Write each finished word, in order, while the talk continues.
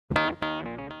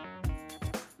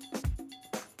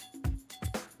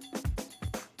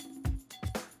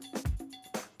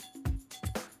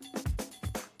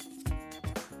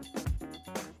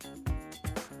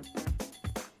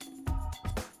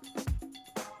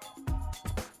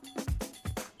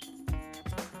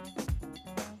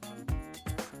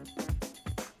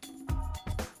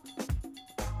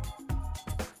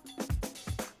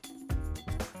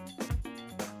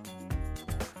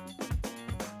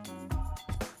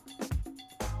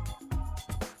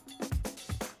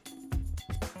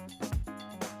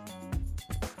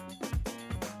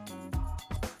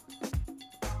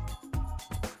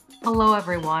Hello,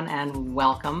 everyone, and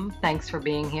welcome. Thanks for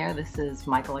being here. This is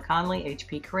Michaela Conley,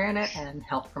 HP CareerNet and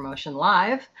Health Promotion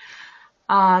Live.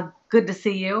 Good to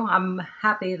see you. I'm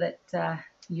happy that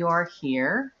you're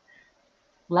here.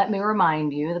 Let me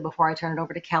remind you that before I turn it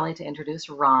over to Kelly to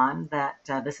introduce Ron, that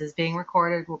this is being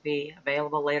recorded, will be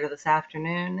available later this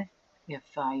afternoon if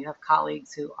you have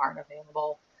colleagues who aren't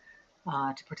available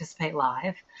to participate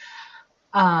live.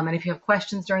 And if you have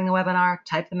questions during the webinar,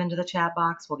 type them into the chat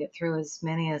box. We'll get through as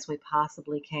many as we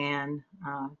possibly can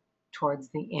towards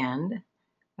the end. And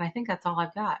I think that's all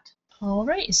I've got. All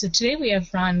right, so today we have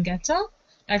Ron Getzel.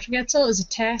 Dr. Getzel is a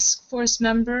task force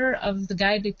member of the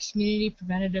Guide to Community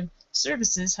Preventative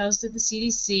Services housed at the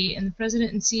CDC and the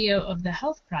president and CEO of the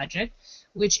Health Project,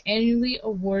 which annually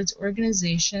awards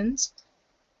organizations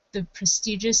the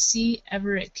prestigious C.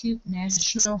 Everett Koop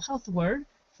National Health Award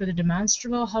for the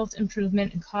demonstrable health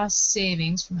improvement and cost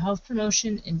savings from health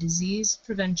promotion and disease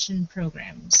prevention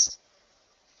programs.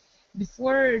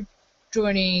 Before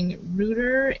joining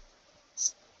Reuter,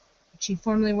 which he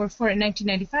formerly worked for in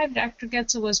 1995, Dr.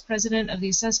 Getzel was president of the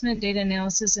Assessment, Data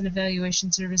Analysis, and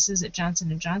Evaluation Services at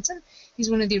Johnson & Johnson.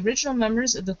 He's one of the original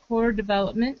members of the Core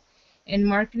Development and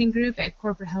Marketing Group at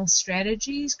Corporate Health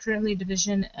Strategies, currently a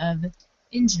division of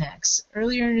Ingenex.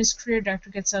 Earlier in his career, Dr.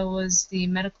 Getzel was the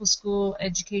medical school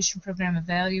education program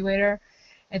evaluator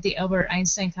at the Albert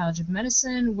Einstein College of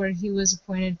Medicine, where he was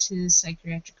appointed to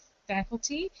psychiatric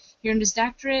faculty. He earned his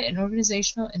doctorate in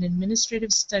organizational and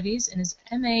administrative studies and his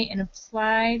MA in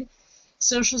applied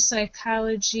social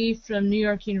psychology from New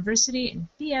York University and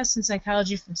BS in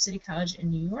psychology from City College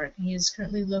in New York. He is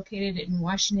currently located in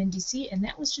Washington, D.C., and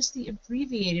that was just the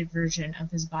abbreviated version of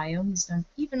his bio. He's done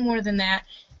even more than that.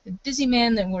 The busy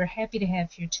man that we're happy to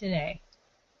have here today.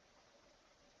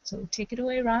 So take it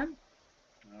away, Ron.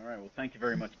 All right. Well, thank you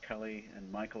very much, Kelly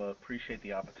and Michaela. Appreciate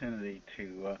the opportunity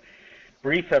to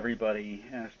brief everybody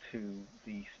as to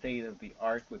the state of the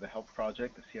art with the Health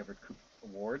Project, the C. Everett Koop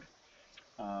Award.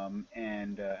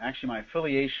 Actually, my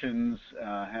affiliations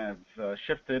have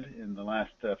shifted in the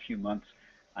last few months.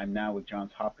 I'm now with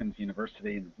Johns Hopkins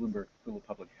University in the Bloomberg School of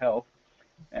Public Health,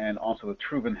 and also with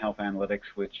Truven Health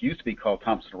Analytics, which used to be called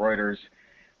Thomson Reuters,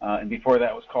 and before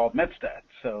that was called MedStat.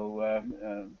 So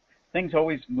things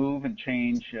always move and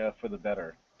change for the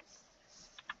better.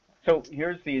 So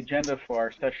here's the agenda for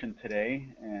our session today,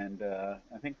 and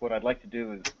I think what I'd like to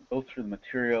do is go through the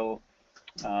material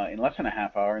in less than a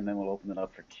half hour, and then we'll open it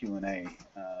up for Q&A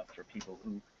for people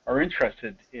who are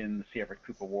interested in the C. Everett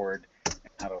Koop Award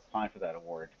and how to apply for that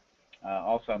award.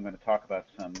 Also, I'm going to talk about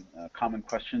some common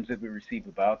questions that we receive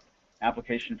about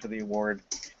application for the award.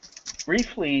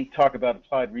 Briefly talk about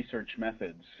applied research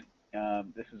methods.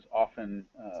 This is often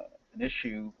an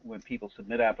issue when people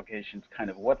submit applications, kind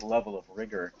of what level of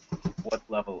rigor, what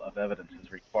level of evidence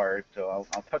is required. So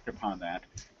I'll touch upon that.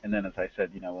 And then, as I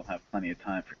said, we'll have plenty of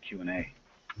time for Q&A.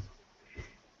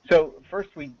 So first,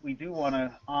 we do want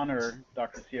to honor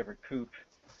Dr. C. Everett Koop,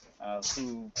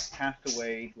 who passed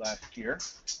away last year.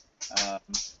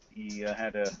 He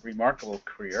had a remarkable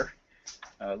career.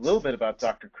 A little bit about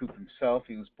Dr. Koop himself.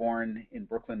 He was born in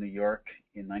Brooklyn, New York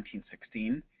in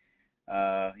 1916.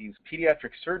 He was a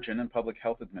pediatric surgeon and public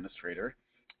health administrator.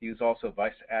 He was also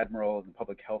Vice Admiral of the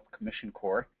Public Health Commission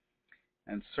Corps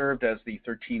and served as the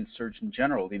 13th Surgeon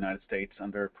General of the United States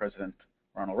under President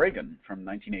Ronald Reagan from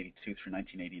 1982 through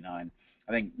 1989.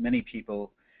 I think many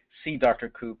people see Dr.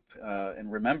 Koop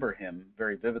and remember him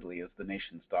very vividly as the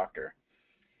nation's doctor.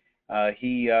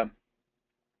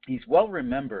 He's well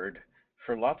remembered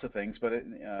for lots of things, but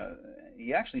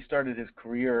he actually started his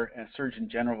career as Surgeon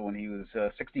General when he was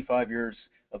 65 years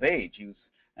of age. He was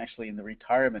actually in the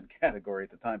retirement category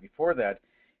at the time. Before that,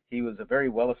 he was a very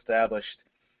well-established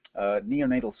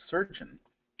neonatal surgeon,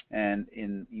 and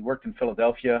he worked in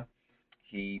Philadelphia.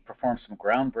 He performed some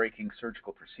groundbreaking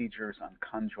surgical procedures on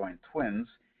conjoined twins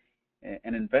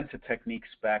and invented techniques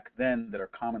back then that are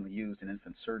commonly used in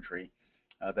infant surgery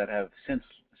that have since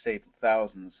saved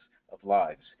thousands of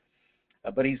lives.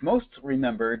 But he's most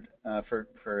remembered for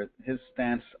his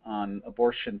stance on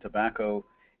abortion, tobacco,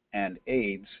 and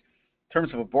AIDS. In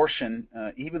terms of abortion,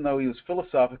 even though he was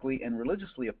philosophically and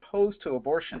religiously opposed to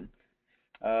abortion,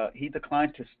 he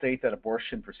declined to state that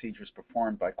abortion procedures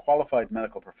performed by qualified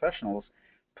medical professionals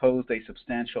posed a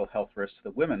substantial health risk to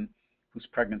the women whose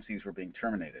pregnancies were being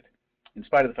terminated, in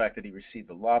spite of the fact that he received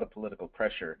a lot of political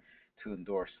pressure to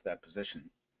endorse that position.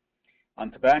 On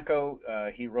tobacco,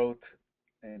 he wrote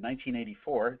in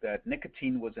 1984 that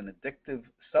nicotine was an addictive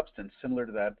substance similar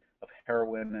to that of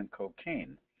heroin and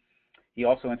cocaine. He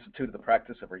also instituted the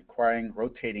practice of requiring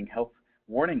rotating health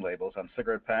warning labels on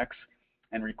cigarette packs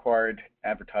and required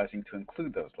advertising to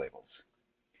include those labels.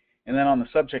 And then on the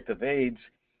subject of AIDS,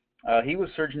 he was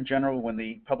Surgeon General when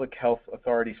the public health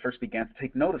authorities first began to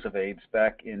take notice of AIDS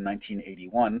back in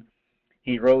 1981.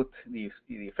 He wrote the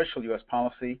official U.S.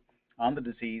 policy on the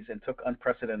disease and took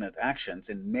unprecedented actions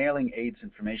in mailing AIDS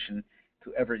information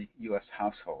to every U.S.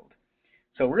 household.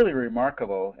 So really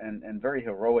remarkable and very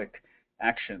heroic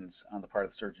actions on the part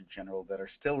of the Surgeon General that are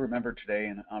still remembered today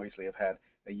and obviously have had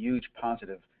a huge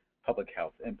positive public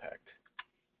health impact.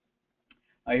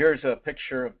 Here's a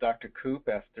picture of Dr. Koop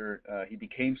after he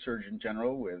became Surgeon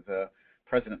General with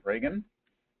President Reagan.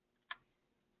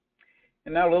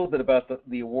 And now a little bit about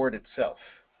the award itself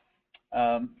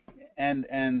and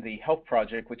the Health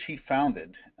Project, which he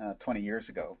founded 20 years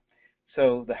ago.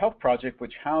 So the Health Project,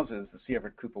 which houses the C.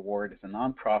 Everett Koop Award, is a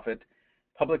nonprofit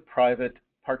public-private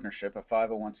partnership, a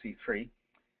 501c3,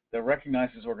 that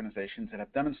recognizes organizations that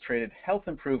have demonstrated health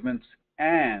improvements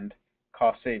and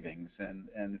cost savings. And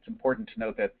it's important to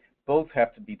note that both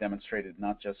have to be demonstrated,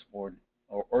 not just one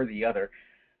or the other,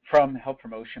 from health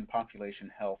promotion, population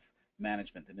health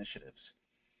management initiatives.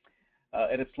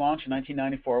 At its launch in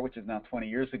 1994, which is now 20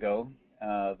 years ago,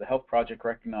 the Health Project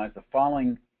recognized the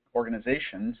following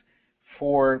organizations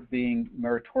for being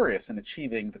meritorious in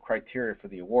achieving the criteria for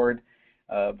the award.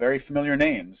 Very familiar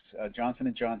names: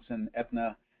 Johnson & Johnson,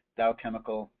 Aetna, Dow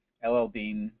Chemical, LL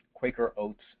Bean, Quaker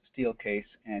Oats, Steelcase,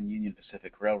 and Union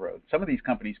Pacific Railroad. Some of these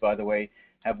companies, by the way,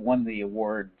 have won the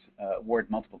award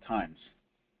multiple times.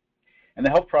 And the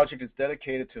Health Project is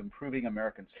dedicated to improving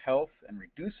Americans' health and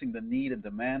reducing the need and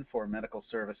demand for medical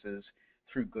services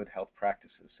through good health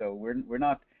practices. So we're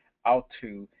not out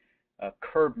to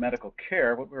curb medical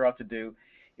care. What we're out to do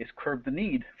is curb the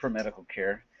need for medical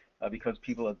care because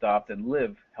people adopt and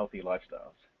live healthy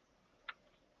lifestyles.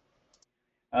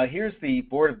 Here's the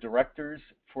board of directors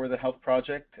for the Health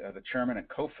Project. The chairman and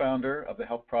co-founder of the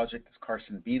Health Project is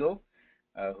Carson Beadle,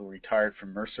 who retired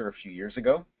from Mercer a few years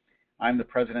ago. I'm the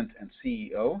president and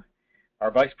CEO.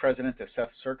 Our vice president is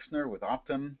Seth Serksner with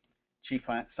Optum. Chief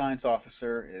Science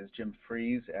Officer is Jim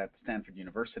Fries at Stanford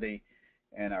University.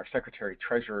 And our secretary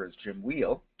treasurer is Jim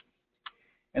Wheel.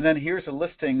 And then here's a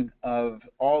listing of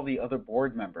all the other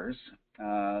board members.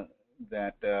 These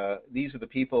are the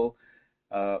people.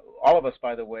 All of us,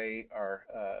 by the way, are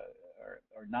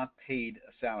not paid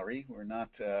a salary. We're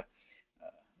not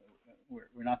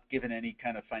given any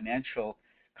kind of financial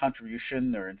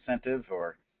contribution or incentive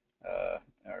or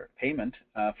payment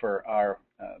for our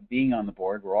being on the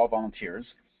board. We're all volunteers,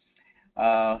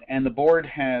 and the board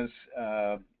has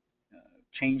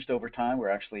changed over time. We're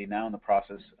actually now in the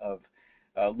process of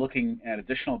looking at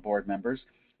additional board members,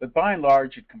 but by and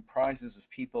large, it comprises of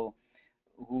people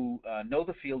who know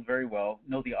the field very well,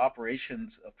 know the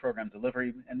operations of program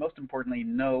delivery, and most importantly,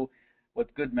 know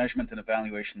what good measurement and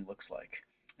evaluation looks like.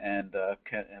 And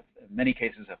in many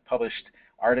cases have published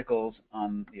articles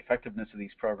on the effectiveness of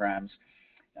these programs,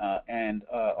 and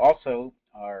also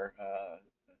are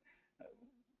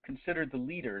considered the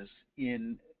leaders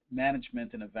in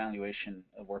management and evaluation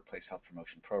of workplace health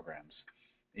promotion programs.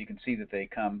 You can see that they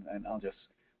come, and I'll just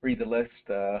read the list,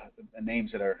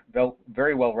 names that are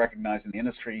very well recognized in the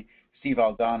industry: Steve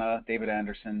Aldana, David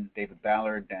Anderson, David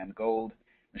Ballard, Dan Gold,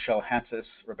 Michelle Hatsis,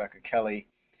 Rebecca Kelly,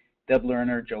 Deb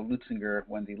Lerner, Joe Lutzinger,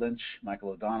 Wendy Lynch, Michael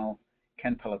O'Donnell,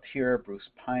 Ken Pelletier, Bruce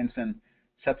Pinesen,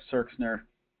 Seth Serksner,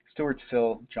 Stuart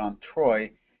Sill, John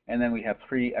Troy, and then we have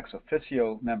 3 ex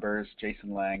officio members: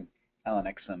 Jason Lang, Alan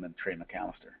Exum, and Trey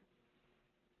McAllister.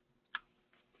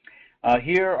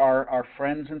 Here are our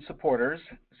friends and supporters.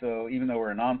 So even though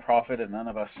we're a nonprofit and none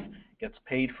of us gets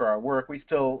paid for our work, we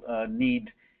still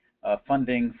need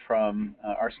funding from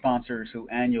our sponsors who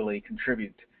annually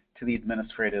contribute to the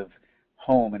administrative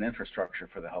home and infrastructure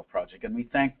for the Health Project, and we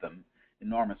thank them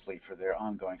enormously for their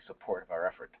ongoing support of our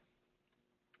effort.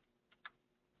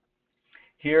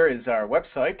 Here is our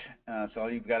website. So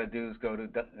all you've got to do is go to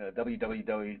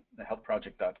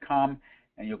www.thehealthproject.com,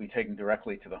 and you'll be taken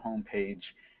directly to the home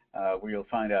page where you'll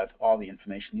find out all the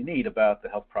information you need about the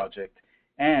Health Project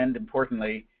and,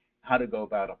 importantly, how to go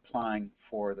about applying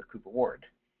for the Koop Award.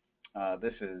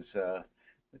 This is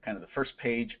kind of the first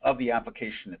page of the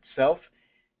application itself.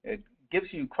 It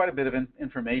gives you quite a bit of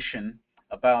information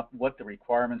about what the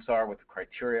requirements are, what the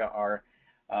criteria are,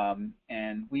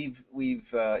 and we've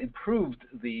improved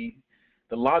the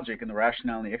logic and the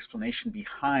rationale and the explanation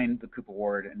behind the Koop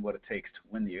Award and what it takes to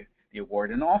win the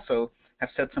award, and also have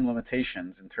set some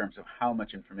limitations in terms of how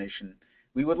much information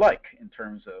we would like in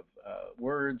terms of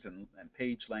words and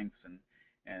page lengths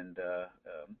and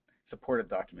supportive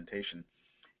documentation.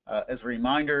 As a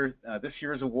reminder, this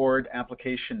year's award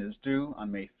application is due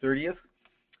on May 30th.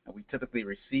 We typically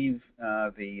receive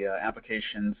the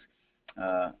applications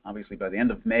Obviously, by the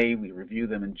end of May, we review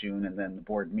them in June, and then the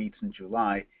board meets in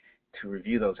July to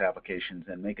review those applications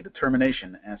and make a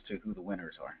determination as to who the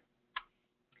winners are.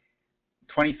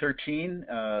 2013,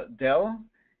 Dell,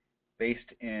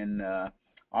 based in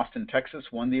Austin, Texas,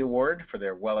 won the award for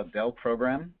their Well at Dell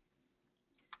program.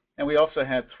 And we also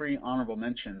had 3 honorable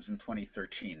mentions in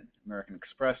 2013, American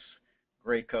Express,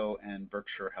 Graco, and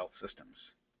Berkshire Health Systems.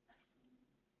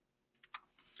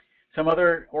 Some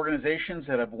other organizations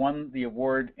that have won the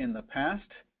award in the past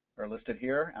are listed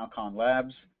here: Alcon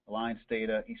Labs, Alliance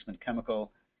Data, Eastman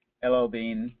Chemical, LL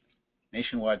Bean,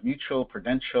 Nationwide Mutual,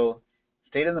 Prudential,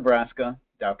 State of Nebraska,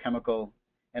 Dow Chemical,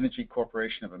 Energy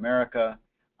Corporation of America,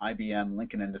 IBM,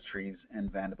 Lincoln Industries,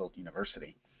 and Vanderbilt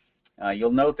University.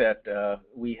 You'll note that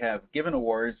we have given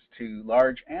awards to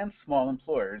large and small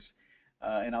employers,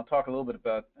 and I'll talk a little bit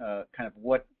about kind of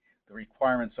what the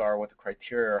requirements are, what the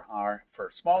criteria are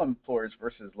for small employers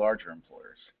versus larger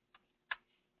employers.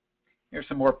 Here's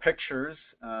some more pictures.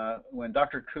 When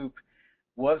Dr. Koop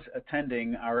was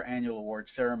attending our annual award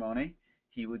ceremony,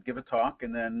 he would give a talk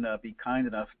and then be kind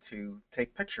enough to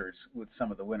take pictures with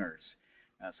some of the winners.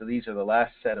 So these are the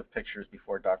last set of pictures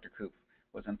before Dr. Koop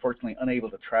was unfortunately unable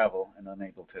to travel and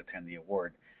unable to attend the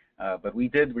award. But we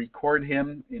did record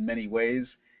him in many ways,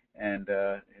 and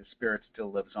his spirit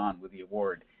still lives on with the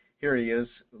award. Here he is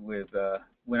with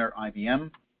winner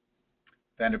IBM,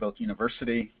 Vanderbilt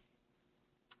University,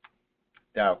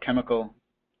 Dow Chemical,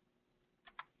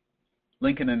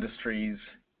 Lincoln Industries,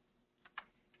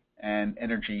 and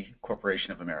Energy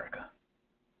Corporation of America.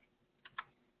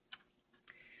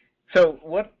 So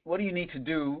what do you need to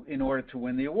do in order to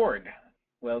win the award?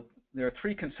 Well, there are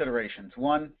 3 considerations.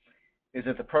 One is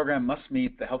that the program must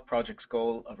meet the health project's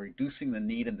goal of reducing the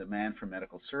need and demand for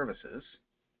medical services.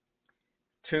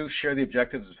 2, share the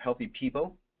objectives of Healthy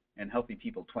People and Healthy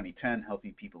People 2010,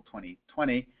 Healthy People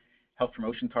 2020, health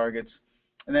promotion targets.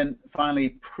 And then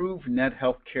finally, prove net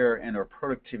health care and or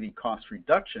productivity cost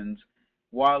reductions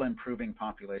while improving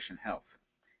population health.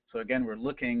 So again, we're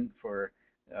looking for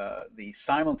the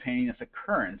simultaneous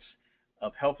occurrence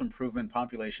of health improvement,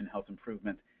 population health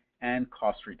improvement, and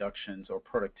cost reductions or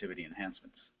productivity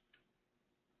enhancements.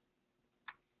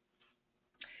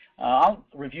 I'll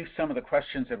review some of the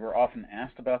questions that were often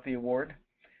asked about the award.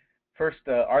 First,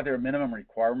 are there minimum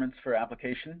requirements for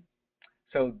application?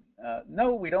 So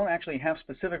no, we don't actually have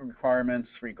specific requirements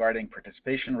regarding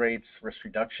participation rates, risk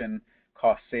reduction,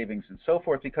 cost savings, and so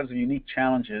forth because of unique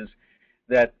challenges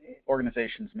that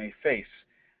organizations may face.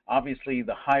 Obviously,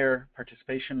 the higher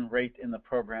participation rate in the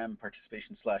program,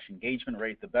 participation/engagement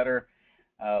rate, the better.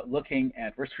 Looking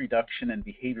at risk reduction and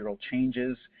behavioral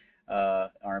changes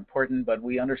are important, but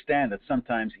we understand that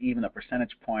sometimes even a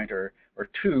percentage point or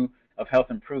 2 of health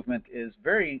improvement is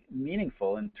very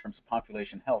meaningful in terms of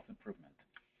population health improvement.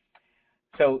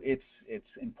 So it's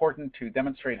important to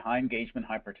demonstrate high engagement,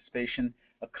 high participation,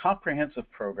 a comprehensive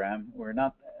program. We're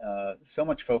not so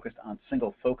much focused on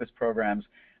single focus programs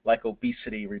like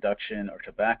obesity reduction or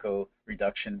tobacco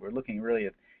reduction. We're looking really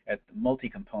at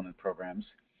multi-component programs.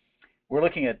 We're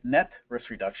looking at net risk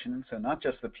reduction, so not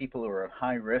just the people who are at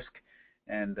high risk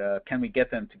and can we get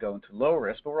them to go into low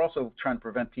risk, but we're also trying to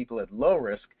prevent people at low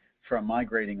risk from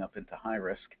migrating up into high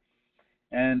risk.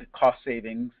 And cost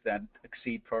savings that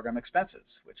exceed program expenses,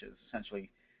 which is essentially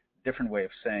a different way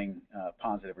of saying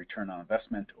positive return on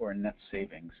investment or net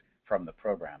savings from the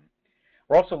program.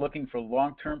 We're also looking for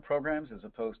long-term programs as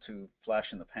opposed to flash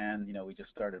in the pan. You know, we just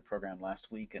started a program last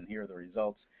week and here are the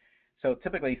results. So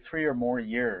typically 3 or more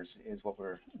years is what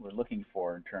we're looking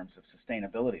for in terms of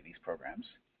sustainability of these programs.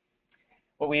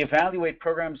 What we evaluate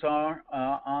programs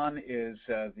on is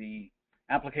the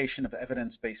application of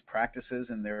evidence-based practices,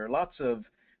 and there are lots of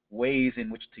ways in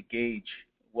which to gauge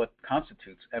what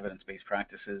constitutes evidence-based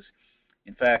practices.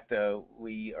 In fact,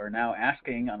 we are now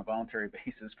asking on a voluntary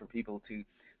basis for people to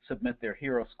submit their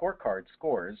HERO scorecard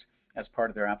scores as part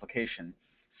of their application,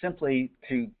 simply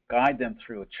to guide them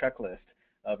through a checklist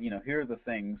of, here are the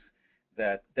things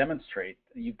that demonstrate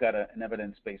you've got an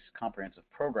evidence-based comprehensive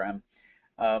program.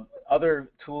 Other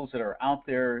tools that are out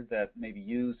there that may be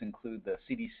used include the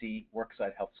CDC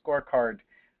Worksite Health Scorecard,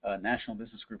 National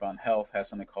Business Group on Health has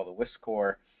something called a WIS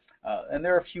score, and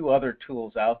there are a few other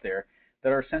tools out there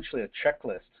that are essentially a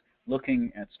checklist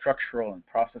looking at structural and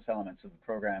process elements of the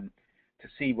program to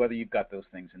see whether you've got those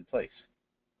things in place.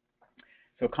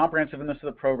 So comprehensiveness of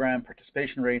the program,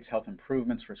 participation rates, health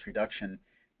improvements, risk reduction,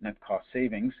 net cost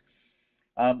savings,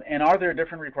 and are there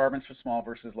different requirements for small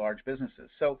versus large businesses?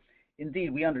 So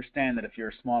indeed, we understand that if you're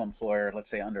a small employer, let's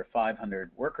say under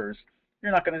 500 workers,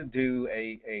 you're not going to do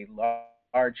a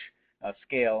large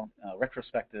scale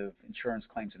retrospective insurance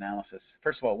claims analysis.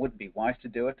 First of all, it wouldn't be wise to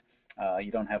do it.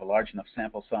 You don't have a large enough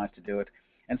sample size to do it.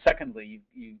 And secondly,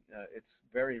 it's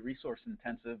very resource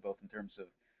intensive, both in terms of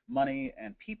money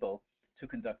and people, to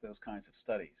conduct those kinds of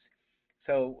studies.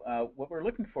 So what we're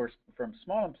looking for from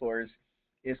small employers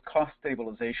is cost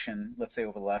stabilization, let's say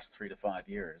over the last 3 to 5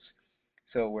 years.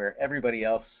 So where everybody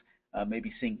else may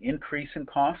be seeing increase in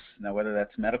costs, now whether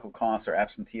that's medical costs or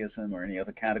absenteeism or any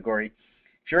other category,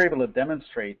 if you're able to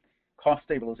demonstrate cost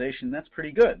stabilization, that's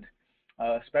pretty good,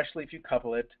 especially if you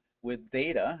couple it with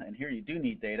data, and here you do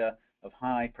need data of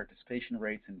high participation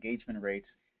rates, engagement rates,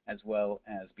 as well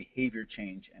as behavior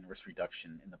change and risk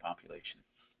reduction in the population.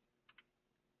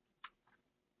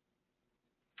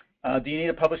 Do you need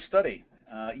a published study?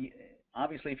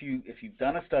 Obviously, if you've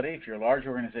done a study, if you're a large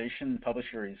organization, publish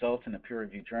your results in a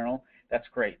peer-reviewed journal, that's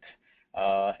great.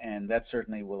 And that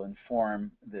certainly will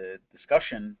inform the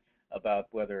discussion about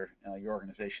whether your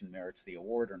organization merits the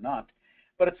award or not,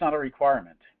 but it's not a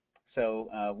requirement.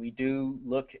 So we do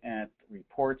look at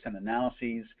reports and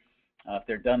analyses. If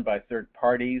they're done by third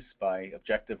parties, by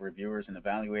objective reviewers and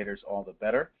evaluators, all the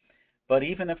better. But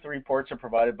even if the reports are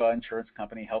provided by insurance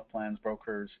company, health plans,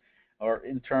 brokers, or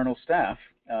internal staff,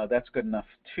 that's good enough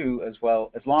too, as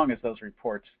well, as long as those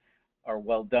reports are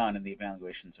well done and the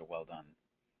evaluations are well done.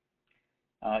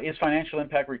 Is financial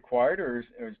impact required, or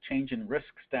is change in risk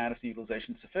status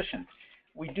utilization sufficient?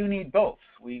 We do need both.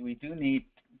 We do need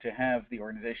to have the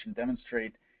organization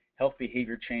demonstrate health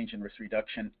behavior change and risk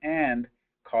reduction and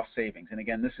cost savings. And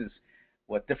again, this is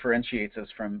what differentiates us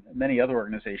from many other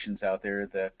organizations out there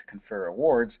that confer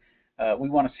awards. We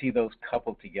want to see those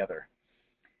coupled together.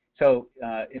 So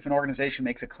if an organization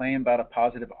makes a claim about a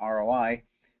positive ROI,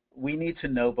 we need to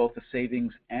know both the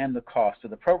savings and the cost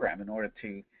of the program in order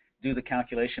to do the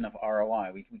calculation of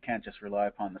ROI. We can't just rely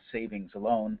upon the savings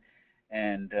alone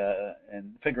and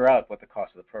figure out what the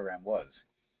cost of the program was.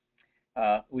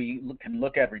 We can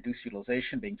look at reduced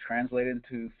utilization being translated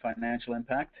into financial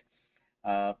impact,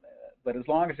 but as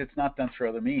long as it's not done through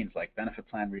other means like benefit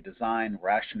plan redesign,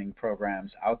 rationing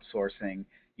programs, outsourcing,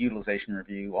 utilization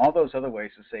review, all those other ways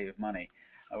to save money,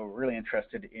 we're really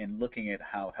interested in looking at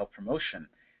how health promotion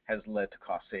has led to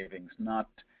cost savings, not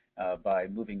by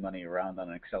moving money around on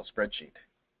an Excel spreadsheet.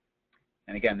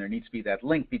 And again, there needs to be that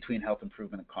link between health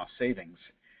improvement and cost savings.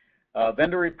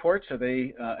 Vendor reports, are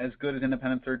they as good as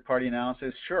independent third-party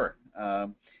analysis? Sure.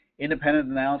 Independent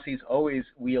analyses always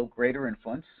wield greater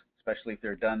influence, especially if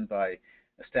they're done by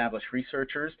established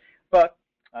researchers, but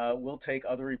we'll take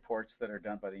other reports that are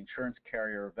done by the insurance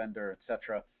carrier, vendor,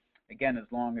 etc. Again, as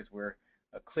long as we're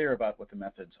clear about what the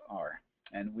methods are.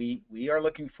 And we are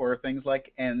looking for things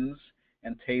like ends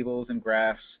and tables and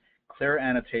graphs, clear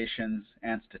annotations,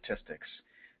 and statistics.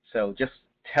 So just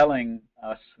telling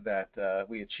us that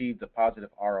we achieved a positive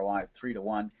ROI of 3 to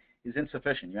 1 is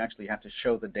insufficient. You actually have to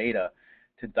show the data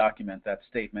to document that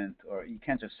statement, or you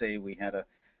can't just say we had a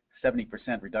 70%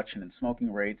 reduction in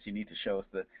smoking rates. You need to show us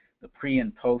the pre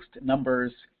and post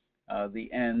numbers,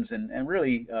 the ends, and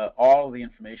really all of the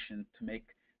information to make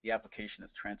the application as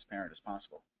transparent as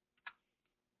possible.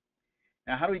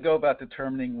 Now, how do we go about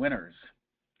determining winners?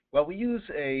 Well, we use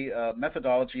a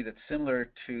methodology that's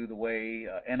similar to the way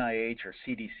NIH or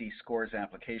CDC scores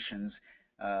applications.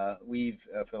 We've,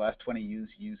 for the last 20 years,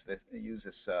 used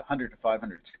this 100 to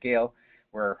 500 scale,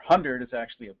 where 100 is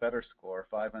actually a better score,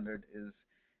 500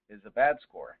 is a bad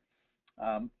score.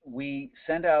 We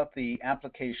send out the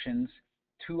applications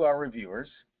to our reviewers.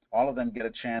 All of them get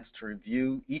a chance to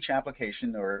review each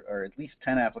application, or at least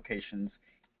 10 applications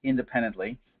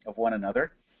independently of one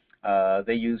another.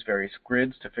 They use various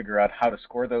grids to figure out how to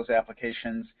score those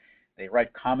applications. They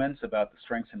write comments about the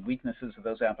strengths and weaknesses of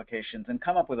those applications and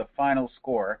come up with a final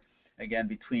score, again,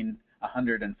 between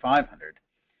 100 and 500.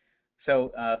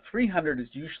 So 300 is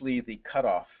usually the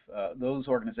cutoff. Those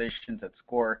organizations that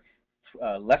score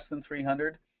less than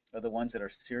 300 are the ones that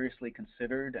are seriously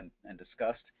considered and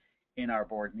discussed in our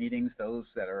board meetings. Those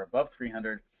that are above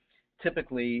 300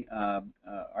 typically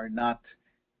are not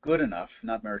good enough,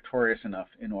 not meritorious enough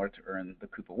in order to earn the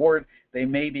Koop Award. They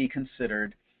may be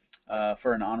considered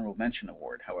for an honorable mention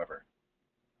award, however.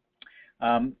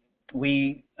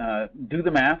 We do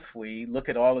the math. We look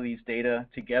at all of these data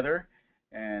together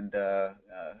and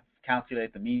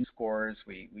calculate the mean scores.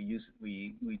 We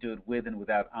do it with and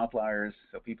without outliers,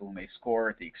 so people who may score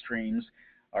at the extremes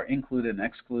are included and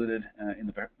excluded in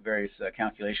the various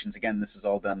calculations. Again, this is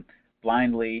all done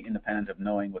blindly, independent of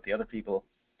knowing what the other people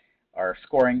are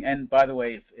scoring. And by the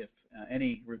way, if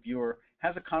any reviewer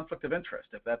has a conflict of interest,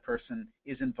 if that person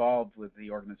is involved with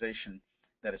the organization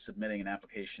that is submitting an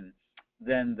application,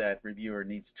 then that reviewer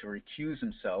needs to recuse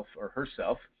himself or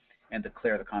herself and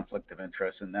declare the conflict of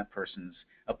interest, and that person's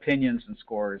opinions and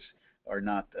scores are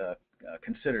not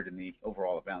considered in the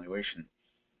overall evaluation.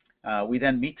 We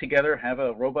then meet together, have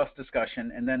a robust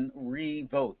discussion, and then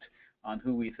re-vote on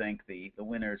who we think the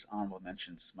winner's honorable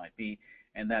mentions might be,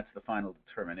 and that's the final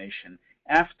determination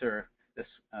after this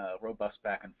robust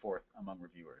back and forth among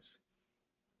reviewers.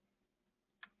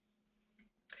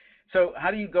 So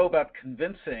how do you go about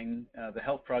convincing the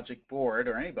Health Project Board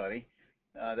or anybody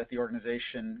that the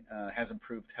organization has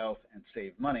improved health and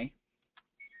saved money?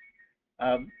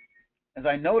 As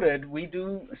I noted, we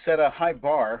do set a high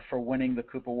bar for winning the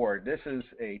Koop Award. This is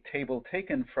a table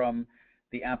taken from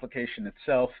the application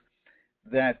itself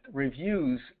that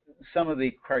reviews some of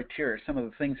the criteria, some of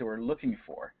the things that we're looking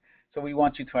for. So we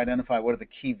want you to identify what are the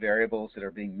key variables that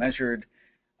are being measured.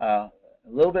 Not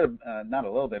a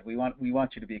little bit, we want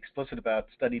you to be explicit about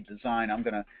study design. I'm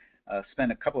going to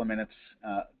spend a couple of minutes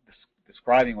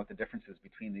describing what the differences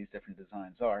between these different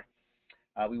designs are.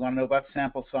 We want to know about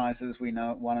sample sizes. We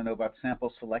want to know about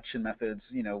sample selection methods.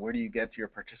 You know, where do you get your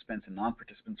participants and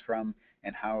non-participants from,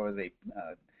 and how are they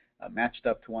matched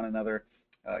up to one another?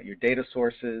 Your data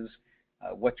sources,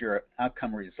 what your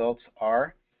outcome results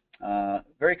are,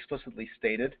 very explicitly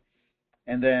stated,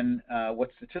 and then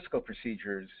what statistical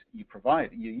procedures you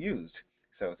used.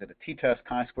 So is it a t-test,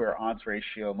 chi-square, odds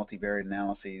ratio, multivariate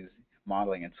analyses,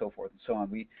 modeling, and so forth and so on.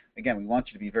 We want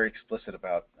you to be very explicit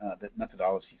about the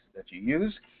methodologies that you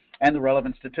use and the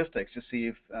relevant statistics to see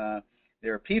if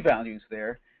there are p-values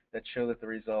there that show that the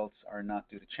results are not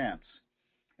due to chance.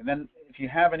 And then if you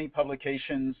have any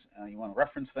publications, you want to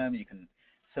reference them, you can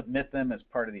submit them as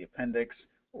part of the appendix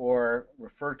or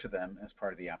refer to them as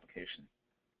part of the application.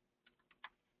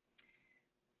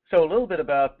 So a little bit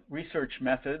about research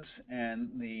methods and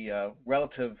the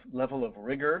relative level of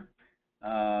rigor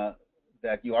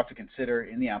that you ought to consider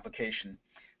in the application.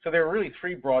 So there are really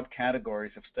three broad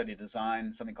categories of study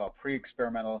design, something called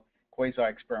pre-experimental,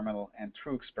 quasi-experimental, and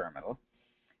true experimental.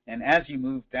 And as you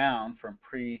move down from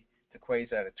pre to quasi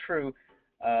to true,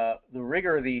 the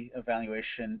rigor of the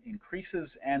evaluation increases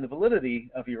and the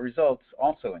validity of your results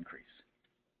also increases.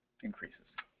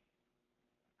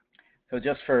 So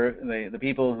just for the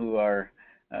people who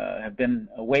have been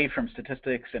away from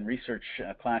statistics and research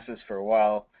classes for a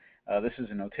while, this is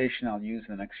a notation I'll use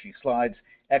in the next few slides.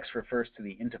 X refers to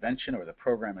the intervention or the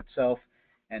program itself,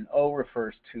 and O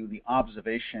refers to the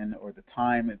observation or the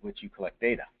time at which you collect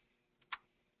data.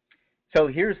 So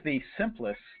here's the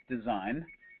simplest design.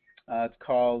 It's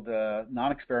called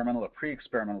non-experimental or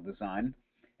pre-experimental design,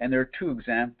 and there are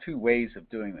two ways of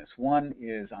doing this. One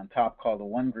is on top called the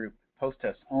one group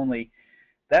post-test only.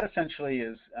 That essentially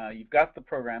is you've got the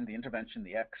program, the intervention,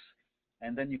 the X,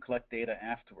 and then you collect data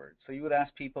afterwards. So you would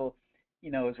ask people,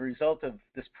 you know, as a result of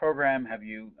this program, have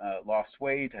you lost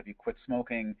weight? Have you quit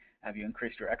smoking? Have you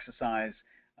increased your exercise?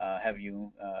 Have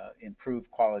you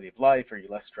improved quality of life? Are you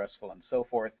less stressful, and so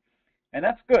forth? And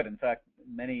that's good. In fact,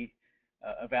 many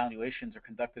evaluations are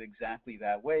conducted exactly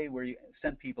that way, where you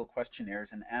send people questionnaires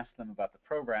and ask them about the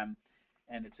program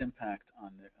and its impact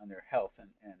on their health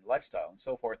and lifestyle and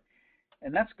so forth.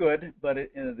 And that's good, but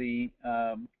the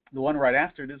one right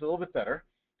after it is a little bit better,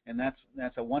 and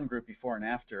that's a one group before and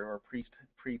after, or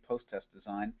pre-post-test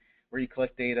design, where you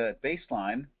collect data at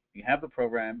baseline, you have the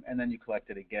program, and then you collect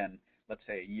it again, let's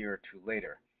say a year or two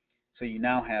later. So you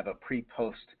now have a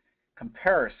pre-post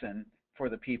comparison for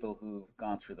the people who've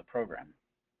gone through the program.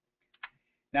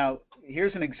 Now,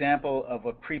 here's an example of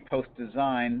a pre-post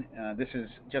design. This is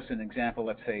just an example,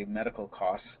 let's say medical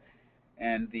costs.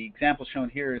 And the example shown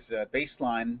here is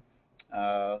baseline.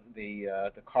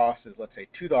 The cost is, let's say,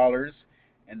 $2,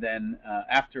 and then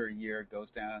after a year it goes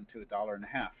down to $1.50,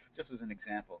 just as an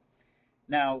example.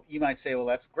 Now, you might say, well,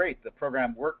 that's great. The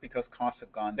program worked because costs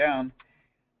have gone down.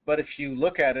 But if you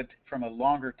look at it from a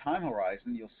longer time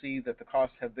horizon, you'll see that the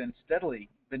costs have been steadily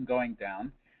going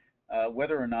down,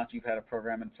 whether or not you've had a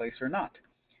program in place or not.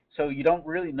 So you don't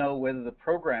really know whether the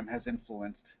program has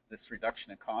influenced this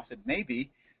reduction in costs. It may be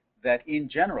that in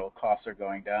general costs are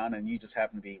going down and you just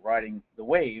happen to be riding the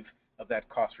wave of that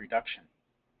cost reduction.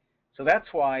 So that's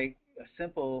why a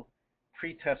simple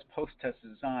pre-test, post-test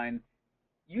design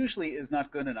usually is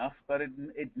not good enough, but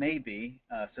it may be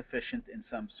sufficient in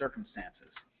some circumstances.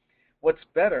 What's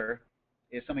better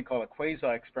is something called a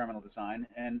quasi-experimental design,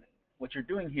 and what you're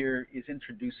doing here is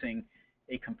introducing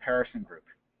a comparison group.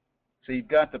 So you've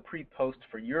got the pre-post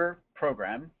for your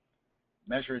program,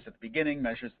 measures at the beginning,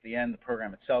 measures at the end, the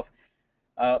program itself.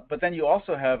 But then you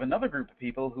also have another group of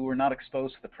people who are not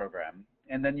exposed to the program.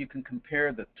 And then you can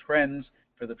compare the trends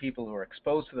for the people who are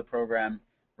exposed to the program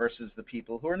versus the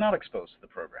people who are not exposed to the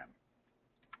program.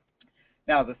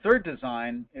 Now, the third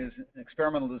design is an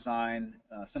experimental design,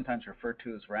 sometimes referred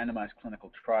to as randomized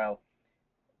clinical trial.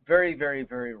 Very, very,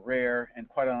 very rare, and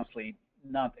quite honestly,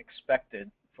 not expected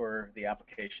for the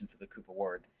application for the Koop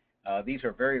Award. These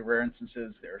are very rare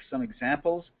instances. There are some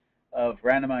examples of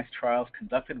randomized trials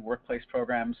conducted in workplace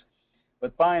programs,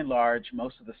 but by and large,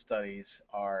 most of the studies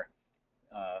are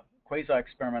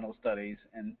quasi-experimental studies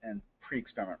and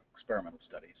pre-experimental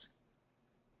studies.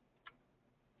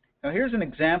 Now, here's an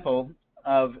example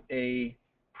of a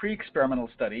pre-experimental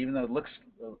study, even though it looks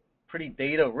pretty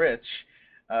data-rich.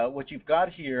 What you've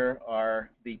got here are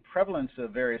the prevalence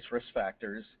of various risk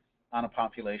factors on a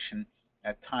population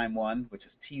at time 1, which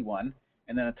is T1,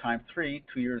 and then at time 3,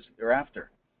 2 years thereafter.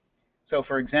 So,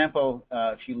 for example,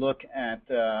 if you look at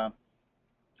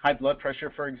high blood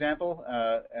pressure, for example,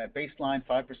 at baseline,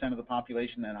 5% of the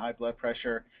population had high blood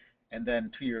pressure, and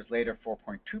then 2 years later,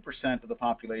 4.2% of the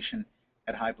population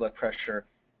had high blood pressure,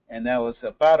 and that was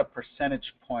about a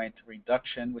percentage point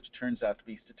reduction, which turns out to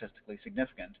be statistically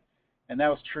significant. And that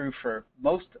was true for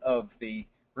most of the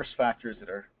risk factors that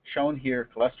are shown here: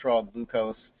 cholesterol,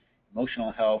 glucose,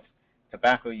 emotional health,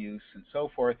 tobacco use, and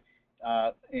so forth.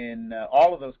 In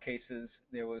all of those cases,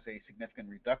 there was a significant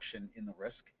reduction in the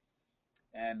risk,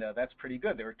 and that's pretty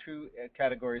good. There were two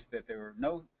categories that there were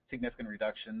no significant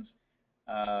reductions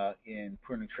in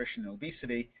poor nutrition and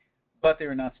obesity, but they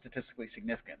were not statistically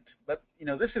significant. But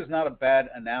this is not a bad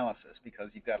analysis, because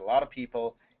you've got a lot of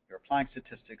people, you're applying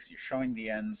statistics, you're showing the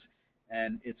ends,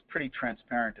 and it's pretty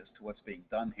transparent as to what's being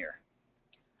done here.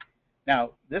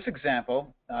 Now, this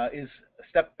example is a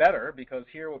step better, because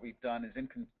here what we've done is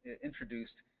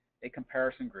introduced a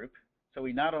comparison group. So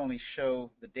we not only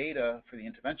show the data for the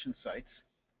intervention sites,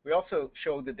 we also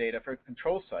show the data for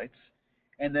control sites,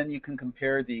 and then you can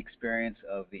compare the experience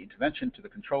of the intervention to the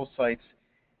control sites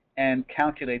and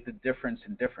calculate the difference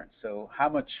in difference. So how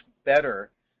much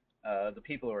better the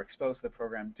people who are exposed to the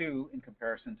program do in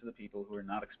comparison to the people who are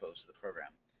not exposed to the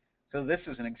program. So this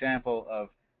is an example of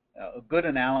a good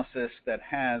analysis that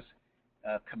has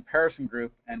a comparison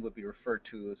group and would be referred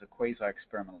to as a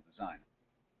quasi-experimental design.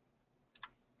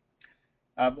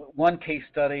 One case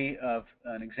study of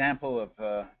an example of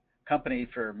a company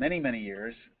for many, many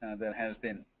years that has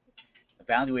been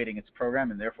evaluating its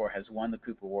program and therefore has won the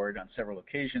Koop Award on several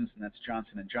occasions, and that's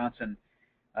Johnson & Johnson,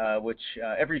 which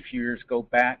every few years goes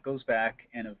back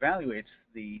and evaluates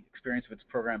the experience of its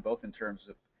program, both in terms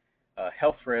of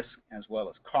health risk as well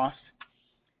as cost.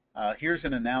 Here's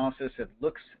an analysis that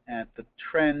looks at the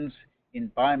trends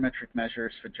in biometric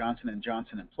measures for Johnson &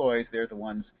 Johnson employees. They're the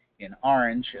ones in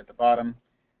orange at the bottom,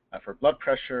 for blood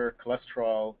pressure,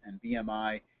 cholesterol, and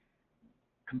BMI,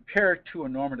 compared to a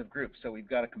normative group. So we've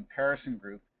got a comparison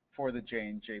group for the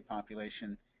J&J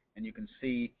population, and you can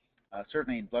see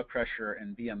certainly in blood pressure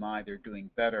and BMI, they're doing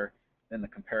better than the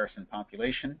comparison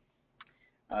population.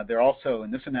 They're also,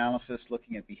 in this analysis,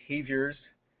 looking at behaviors.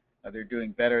 They're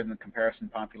doing better than the comparison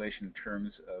population in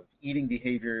terms of eating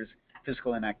behaviors,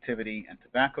 physical inactivity, and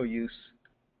tobacco use.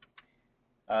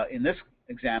 In this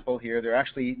example here, they're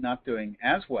actually not doing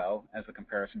as well as the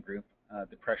comparison group,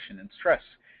 depression and stress.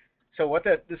 So what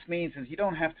this means is you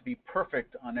don't have to be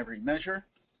perfect on every measure.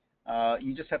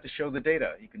 You just have to show the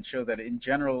data. You can show that in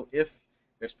general, if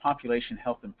there's population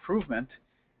health improvement,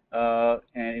 and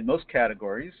in most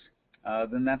categories,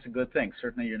 then that's a good thing.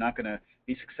 Certainly you're not going to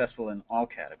be successful in all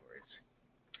categories.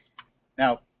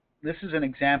 Now, this is an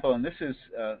example, and this is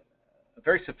a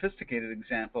very sophisticated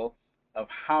example of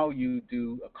how you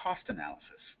do a cost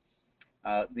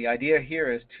analysis. The idea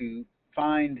here is to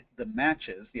find the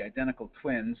matches, the identical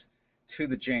twins, to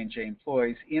the J&J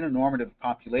employees in a normative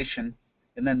population,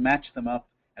 and then match them up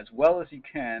as well as you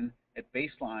can at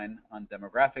baseline on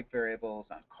demographic variables,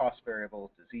 on cost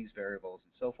variables, disease variables,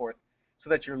 and so forth, so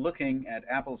that you're looking at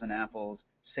apples and apples,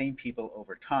 same people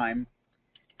over time.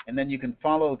 And then you can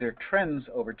follow their trends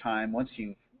over time once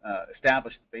you've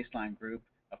established the baseline group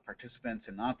of participants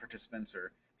and non-participants,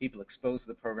 or people exposed to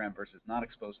the program versus not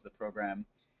exposed to the program,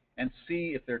 and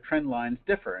see if their trend lines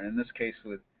differ. And in this case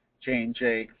with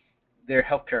J&J, their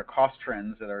healthcare cost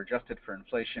trends that are adjusted for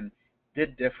inflation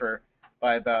did differ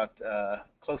by about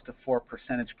close to 4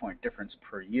 percentage point difference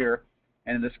per year.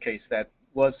 And in this case, that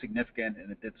was significant,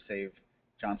 and it did save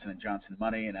Johnson & Johnson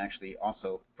money and actually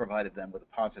also provided them with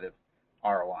a positive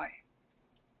ROI.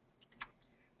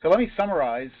 So let me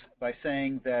summarize by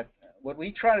saying that what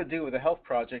we try to do with the health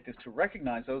project is to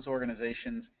recognize those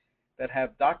organizations that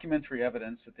have documentary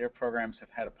evidence that their programs have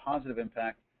had a positive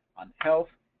impact on health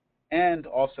and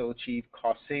also achieve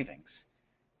cost savings.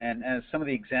 And as some of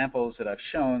the examples that I've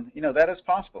shown, that is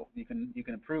possible. You can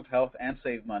improve health and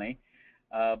save money,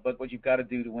 but what you've got to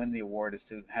do to win the award is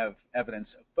to have evidence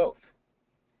of both.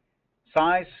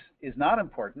 Size is not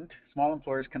important. Small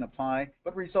employers can apply,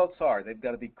 but results are. They've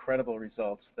got to be credible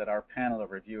results that our panel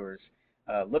of reviewers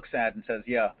looks at and says,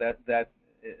 yeah,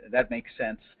 that makes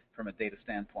sense from a data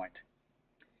standpoint.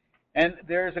 And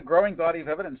there's a growing body of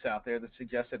evidence out there that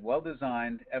suggests that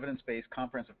well-designed, evidence-based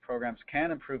comprehensive programs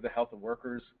can improve the health of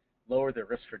workers, lower their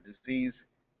risk for disease,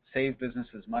 save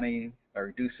businesses money by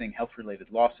reducing health-related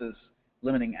losses,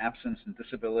 limiting absence and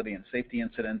disability and safety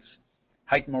incidents,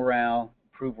 heighten morale,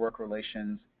 improve work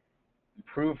relations,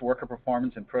 improve worker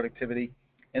performance and productivity,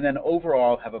 and then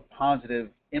overall have a positive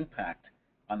impact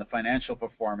on the financial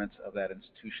performance of that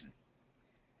institution.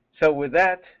 So with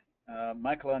that,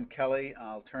 Michael and Kelly,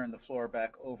 I'll turn the floor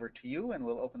back over to you, and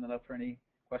we'll open it up for any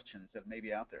questions that may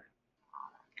be out there.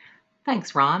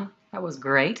 Thanks, Ron. That was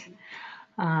great.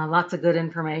 Lots of good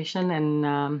information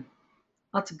and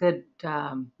lots of good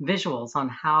visuals on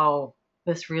how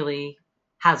this really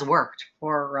has worked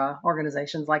for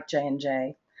organizations like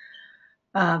J&J.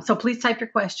 So please type your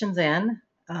questions in,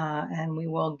 and we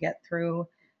will get through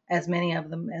as many of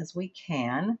them as we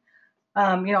can.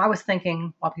 I was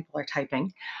thinking while people are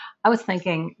typing,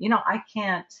 I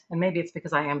can't, and maybe it's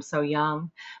because I am so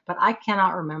young, but I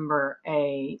cannot remember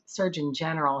a Surgeon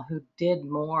General who did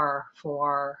more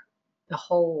for the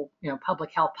whole,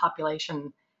 public health,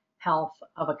 population health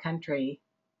of a country,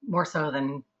 more so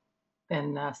than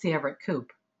C. Everett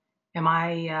Koop. Am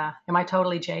I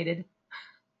totally jaded?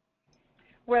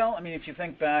 Well, if you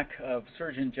think back of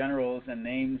Surgeon Generals and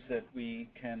names that we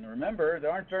can remember,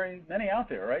 there aren't very many out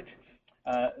there, right?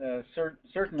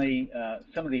 Certainly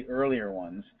some of the earlier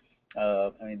ones.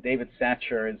 David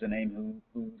Satcher is a name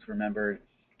who's remembered,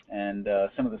 and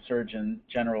some of the Surgeon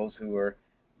Generals who were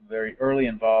very early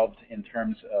involved in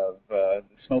terms of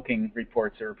smoking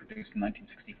reports that were produced in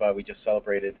 1965. We just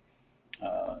celebrated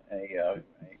an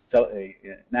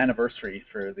anniversary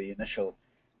for the initial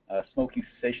smoking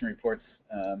cessation reports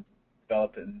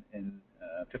developed in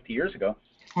 50 years ago.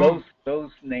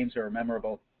 Those names are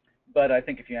memorable. But I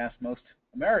think if you ask most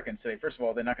Americans today, first of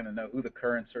all, they're not going to know who the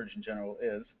current Surgeon General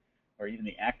is, or even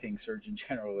the acting Surgeon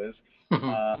General is.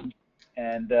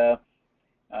 And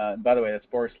by the way, that's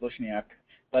Boris Lushniak.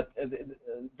 But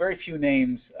very few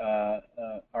names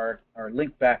are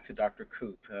linked back to Dr.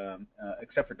 Koop,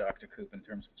 except for Dr. Koop in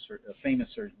terms of famous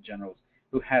Surgeon Generals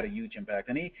who had a huge impact.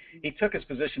 And he took his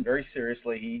position very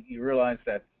seriously. He realized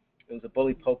that it was a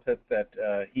bully pulpit,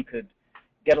 that he could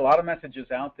get a lot of messages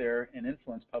out there and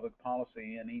influence public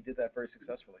policy, and he did that very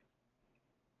successfully.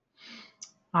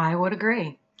 I would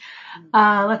agree.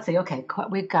 Let's see. Okay,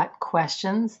 we've got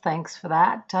questions. Thanks for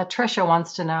that. Tricia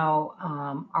wants to know,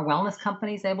 are wellness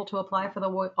companies able to apply for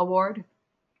the award?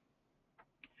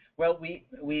 Well,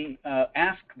 we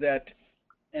ask that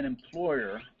an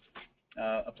employer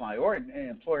apply, or an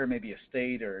employer may be a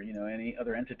state or any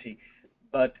other entity,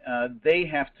 but they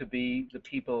have to be the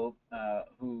people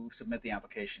who submit the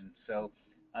application. So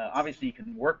obviously you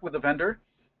can work with a vendor,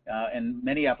 and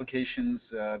many applications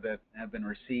that have been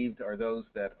received are those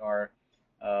that are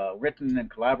written and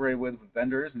collaborated with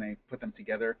vendors, and they put them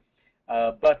together.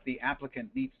 But the applicant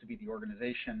needs to be the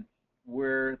organization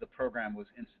where the program was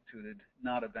instituted,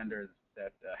 not a vendor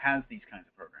that has these kinds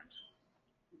of programs.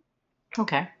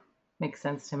 Okay, makes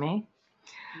sense to me.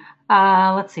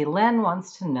 Let's see. Len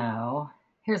wants to know.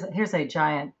 Here's a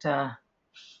giant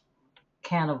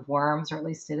can of worms, or at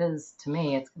least it is to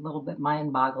me. It's a little bit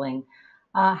mind-boggling.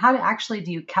 How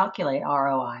do you calculate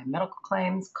ROI? Medical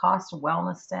claims, cost of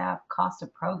wellness staff, cost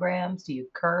of programs? Do you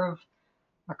carve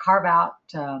out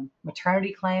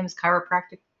maternity claims,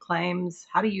 chiropractic claims?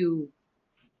 How can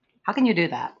you do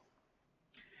that?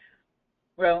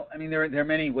 Well, there are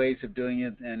many ways of doing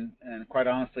it, and quite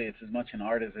honestly, it's as much an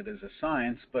art as it is a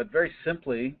science. But very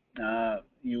simply,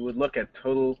 you would look at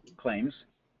total claims,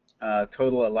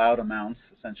 total allowed amounts,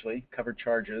 essentially, covered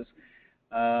charges,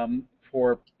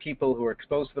 for people who are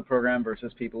exposed to the program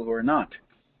versus people who are not.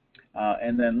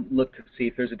 And then look to see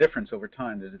if there's a difference over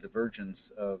time. There's a divergence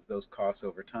of those costs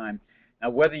over time. Now,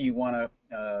 whether you want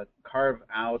to carve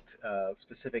out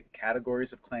specific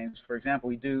categories of claims, for example,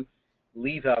 we do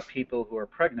leave out people who are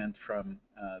pregnant from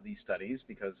these studies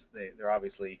because they're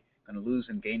obviously going to lose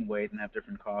and gain weight and have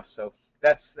different costs. So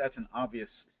that's an obvious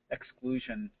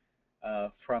exclusion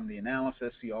from the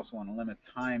analysis. You also want to limit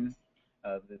time,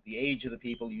 the age of the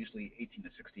people, usually 18 to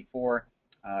 64.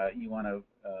 You want to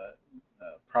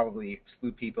probably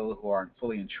exclude people who aren't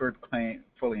fully insured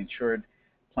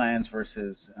plans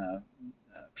versus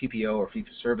PPO or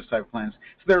fee-for-service type plans.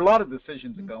 So there are a lot of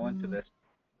decisions that go into this.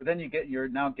 But then you're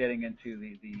now getting into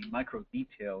the micro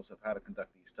details of how to conduct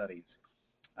these studies.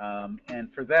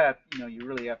 And for that, you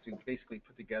really have to basically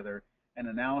put together an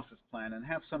analysis plan and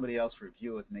have somebody else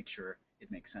review it and make sure it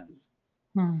makes sense.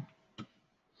 Hmm.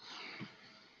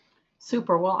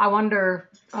 Super. Well, I wonder,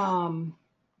 I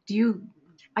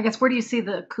guess, where do you see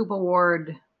the Koop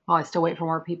Award? Well, I still wait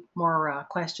for more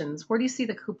questions. Where do you see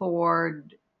the Koop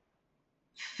Award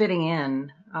fitting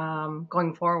in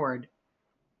going forward?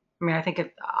 I mean, I think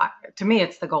to me,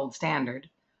 it's the gold standard.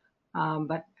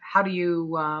 But how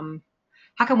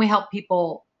can we help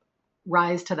people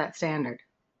rise to that standard?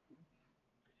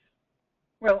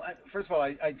 Well, first of all,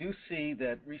 I do see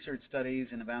that research studies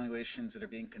and evaluations that are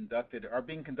being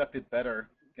conducted better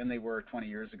than they were 20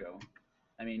 years ago.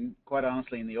 I mean, quite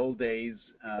honestly, in the old days,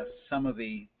 some of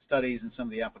the studies and some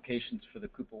of the applications for the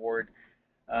Koop Award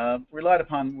relied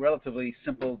upon relatively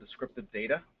simple descriptive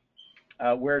data,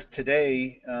 whereas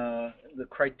today the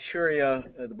criteria,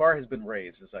 the bar has been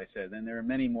raised, as I said, and there are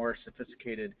many more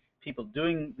sophisticated people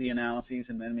doing the analyses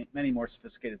and many more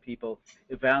sophisticated people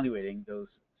evaluating those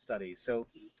studies. So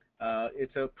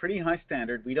it's a pretty high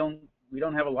standard. We don't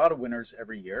have a lot of winners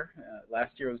every year.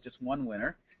 Last year it was just one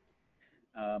winner,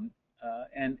 and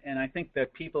I think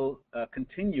that people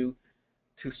continue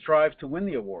to strive to win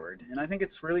the award. And I think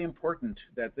it's really important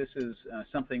that this is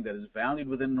something that is valued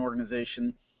within an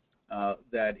organization,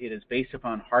 that it is based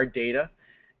upon hard data,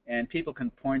 and people can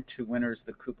point to winners of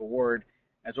the Koop Award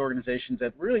as organizations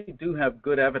that really do have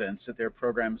good evidence that their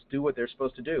programs do what they're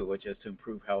supposed to do, which is to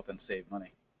improve health and save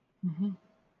money. Mm-hmm.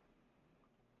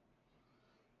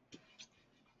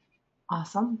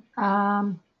 Awesome.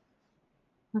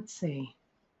 Let's see.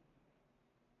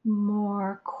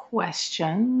 More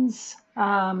questions.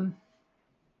 Are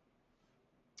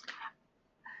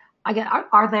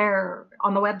there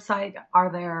on the website?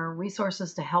 Are there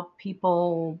resources to help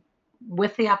people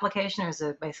with the application, or is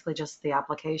it basically just the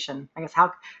application? I guess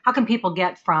how can people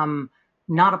get from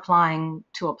not applying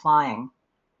to applying?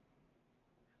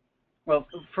 Well,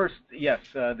 first, yes,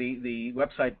 the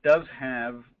website does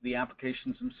have the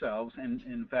applications themselves, and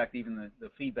in fact, even the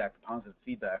feedback, the positive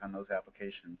feedback on those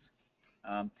applications.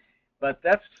 But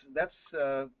that's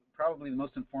probably the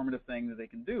most informative thing that they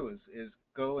can do is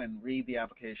go and read the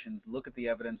applications, look at the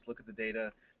evidence, look at the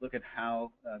data, look at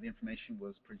how the information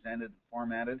was presented and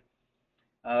formatted.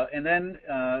 And then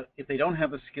if they don't have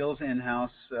the skills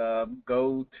in-house,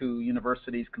 go to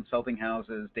universities, consulting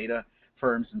houses, data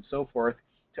firms, and so forth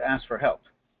to ask for help.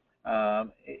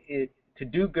 To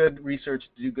do good research,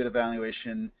 to do good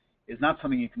evaluation is not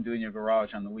something you can do in your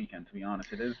garage on the weekend, to be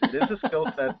honest. It is a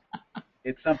skill set.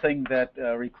 It's something that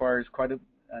requires quite a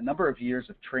number of years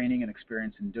of training and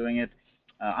experience in doing it.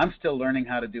 I'm still learning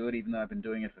how to do it, even though I've been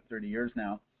doing it for 30 years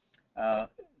now.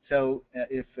 So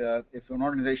if an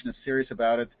organization is serious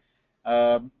about it,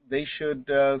 they should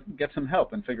get some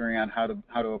help in figuring out how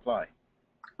to apply.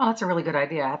 Oh, that's a really good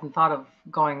idea. I hadn't thought of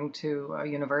going to a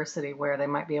university where they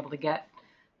might be able to get,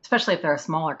 especially if they're a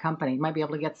smaller company, might be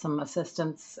able to get some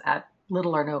assistance at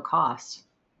little or no cost.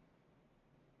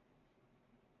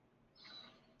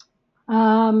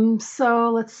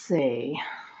 So let's see.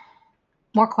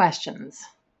 More questions.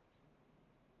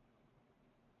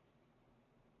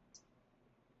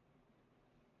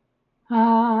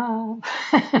 Come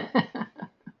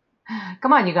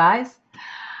on, you guys.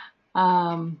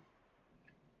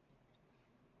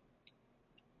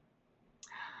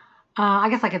 I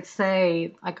guess I could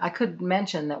say, I could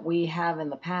mention that we have in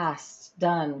the past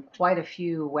done quite a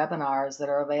few webinars that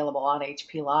are available on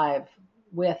HP Live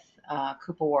with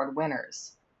Koop Award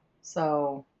winners.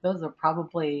 So those are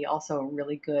probably also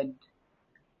really good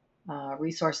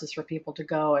resources for people to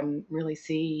go and really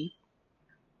see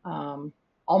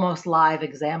almost live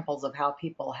examples of how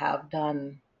people have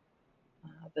done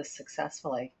this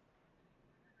successfully.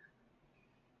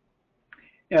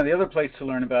 Yeah, the other place to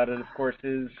learn about it, of course,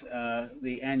 is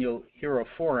the annual Hero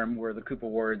Forum, where the Koop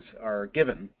Awards are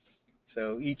given.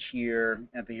 So each year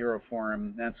at the Hero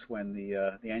Forum, that's when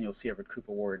the annual Sierra Koop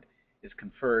Award is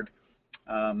conferred.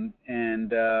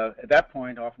 And at that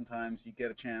point, oftentimes you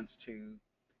get a chance to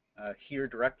hear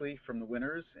directly from the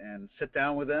winners and sit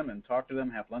down with them and talk to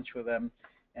them, have lunch with them,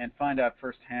 and find out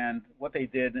firsthand what they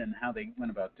did and how they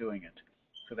went about doing it.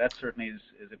 So that certainly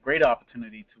is a great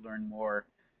opportunity to learn more,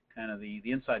 kind of the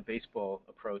inside baseball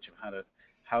approach of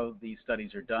how these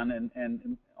studies are done,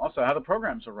 and also how the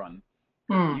programs are run.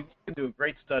 You can do a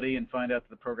great study and find out that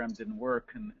the program didn't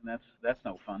work, and that's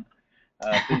no fun.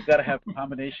 So you've got to have a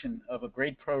combination of a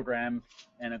great program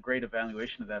and a great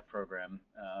evaluation of that program.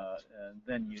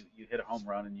 Then you hit a home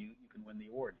run and you can win the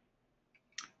award.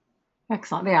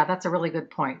 Excellent. Yeah, that's a really good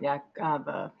point. Yeah,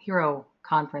 the Hero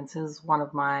conference is one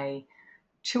of my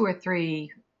 2 or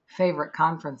 3 favorite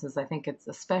conferences. I think it's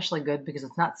especially good because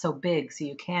it's not so big, so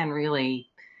you can really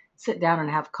sit down and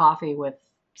have coffee with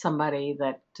somebody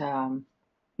that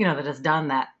that has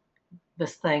done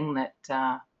this thing that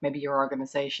maybe your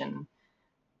organization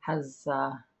has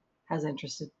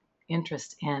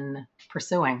interest in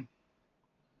pursuing.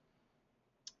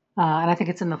 And I think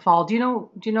it's in the fall. Do you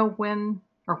know when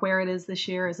or where it is this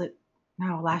year? Is it?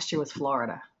 No, last year was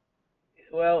Florida.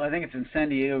 Well, I think it's in San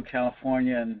Diego,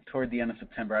 California, and toward the end of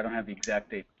September. I don't have the exact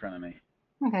date in front of me.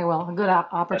 Okay, well, a good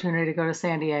opportunity to go to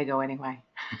San Diego anyway.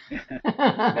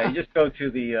 Yeah, you just go to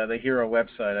the Hero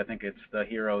website. I think it's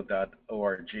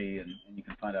thehero.org, and you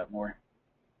can find out more.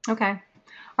 Okay.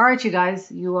 All right, you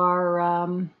guys, you're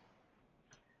going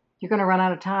to run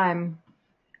out of time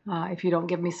if you don't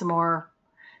give me some more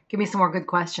good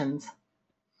questions.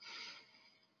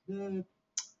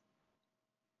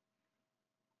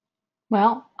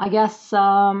 Well, I guess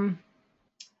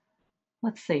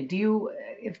let's see.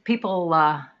 If people,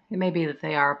 it may be that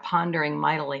they are pondering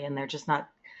mightily and they're just not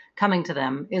coming to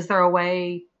them. Is there a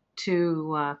way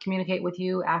to communicate with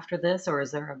you after this, or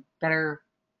is there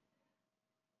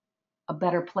a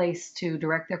better place to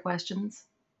direct their questions?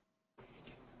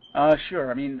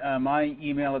 Sure. I mean, my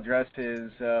email address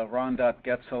is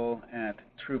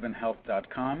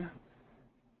ron.getzel@truvenhealth.com.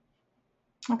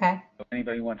 Okay. So if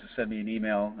anybody wants to send me an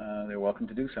email, they're welcome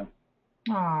to do so.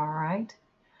 All right.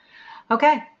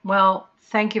 Okay. Well,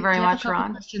 thank you very much,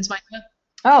 Ron. Questions, Michael.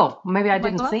 Oh, maybe I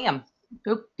didn't see them.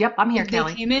 Oop, yep, I'm here,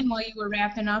 Kelly. They came in while you were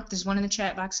wrapping up. There's one in the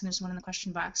chat box and there's one in the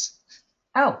question box.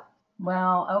 Oh,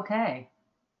 well, okay.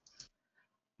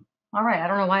 All right. I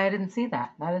don't know why I didn't see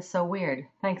that. That is so weird.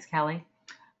 Thanks, Kelly.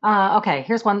 Okay.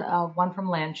 Here's one from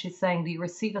Lynn. She's saying, do you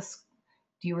receive a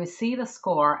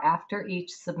score after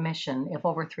each submission if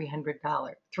over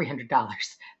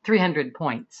 $300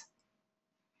 points?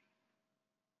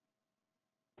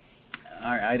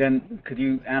 All right. Could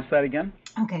you ask that again?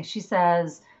 Okay. She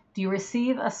says, do you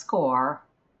receive a score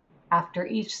after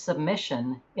each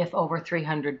submission if over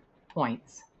 300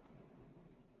 points?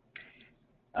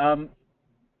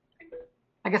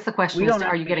 I guess the question is,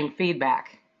 are you getting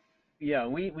feedback? Yeah,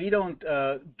 we don't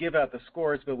give out the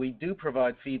scores, but we do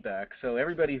provide feedback. So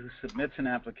everybody who submits an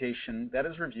application that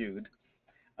is reviewed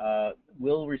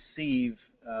will receive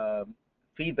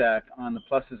feedback on the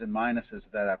pluses and minuses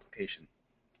of that application.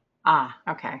 Ah,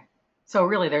 okay. So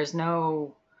really, there's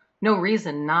no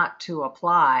reason not to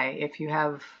apply if you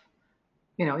have,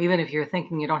 even if you're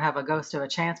thinking you don't have a ghost of a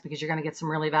chance, because you're going to get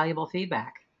some really valuable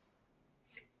feedback.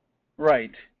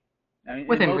 Right. I mean,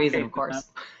 within reason, of course.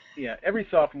 Yeah, every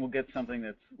so often we'll get something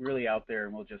that's really out there,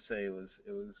 and we'll just say it was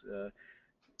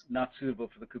not suitable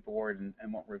for the Koop Award and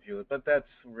won't review it. But that's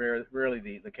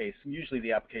rarely the case. And usually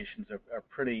the applications are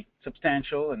pretty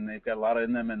substantial, and they've got a lot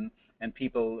in them, and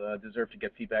people deserve to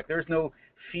get feedback. There's no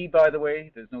fee, by the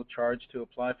way. There's no charge to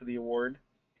apply for the award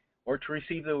or to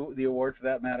receive the award, for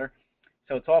that matter.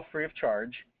 So it's all free of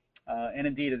charge. And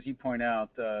indeed, as you point out,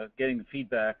 getting the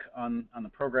feedback on the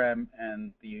program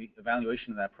and the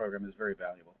evaluation of that program is very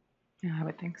valuable. Yeah, I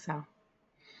would think so.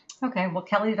 Okay, well,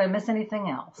 Kelly, did I miss anything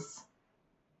else?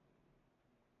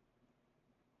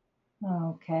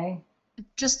 Okay.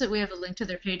 Just that we have a link to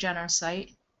their page on our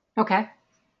site. Okay.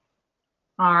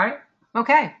 All right.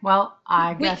 Okay. Well,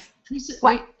 I guess.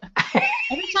 Wait.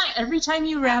 Every time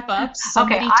you wrap up,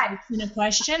 somebody types in a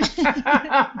question.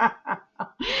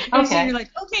 Okay. So you're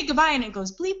like, okay, goodbye, and it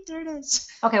goes bleep. There it is.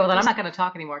 Okay. Well, then I'm not going to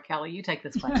talk anymore, Kelly. You take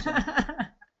this question.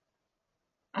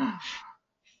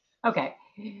 Okay.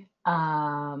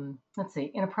 Let's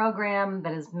see. In a program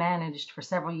that is managed for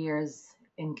several years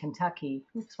in Kentucky.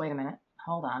 Oops. Wait a minute.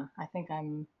 Hold on. I think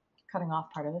I'm cutting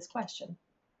off part of this question.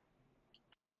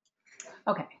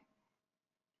 Okay.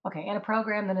 Okay, in a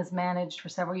program that is managed for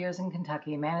several years in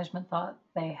Kentucky, management thought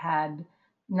they had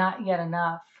not yet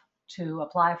enough to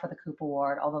apply for the Koop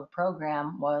Award, although the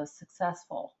program was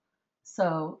successful.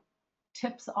 So,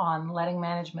 tips on letting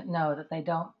management know that they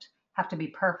don't have to be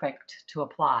perfect to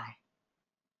apply.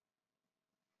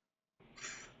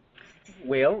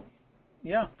 Well,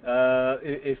 yeah.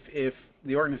 If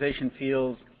the organization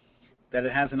feels that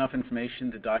it has enough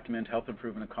information to document health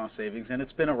improvement and cost savings, and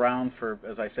it's been around for,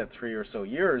 as I said, 3 or so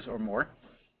years or more,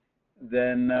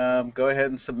 then go ahead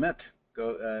and submit.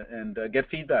 And get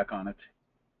feedback on it.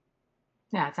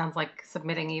 Yeah, it sounds like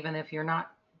submitting, even if you're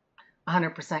not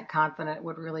 100% confident,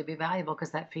 would really be valuable,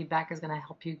 because that feedback is going to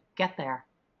help you get there,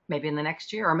 maybe in the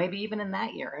next year or maybe even in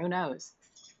that year. Who knows?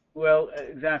 Well,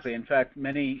 exactly. In fact,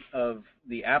 many of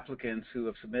the applicants who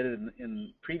have submitted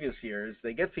in previous years,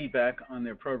 they get feedback on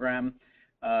their program.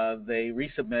 they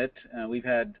resubmit. We've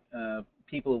had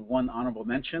people who've won honorable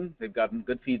mention. They've gotten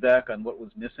good feedback on what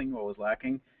was missing, what was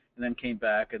lacking, and then came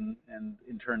back and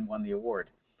in turn won the award.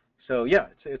 So yeah,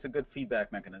 it's a good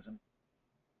feedback mechanism.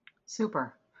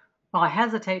 Super. Well, I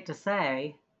hesitate to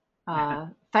say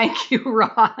thank you,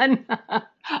 Ron.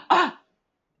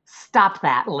 Stop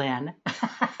that, Lynn.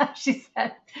 She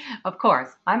said, "Of course,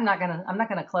 I'm not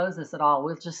gonna close this at all.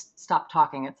 We'll just stop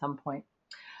talking at some point."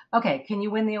 Okay, can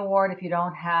you win the award if you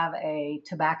don't have a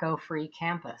tobacco-free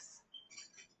campus?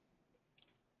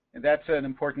 That's an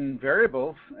important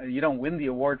variable. You don't win the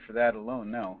award for that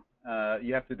alone, no.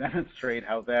 You have to demonstrate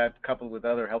how that, coupled with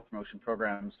other health promotion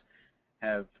programs,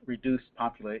 have reduced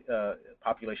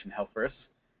population health risks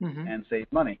and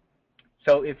saved money.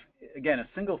 So if, again, a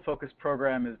single focus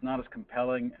program is not as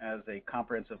compelling as a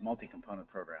comprehensive multi-component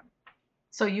program.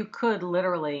 So you could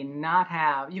literally not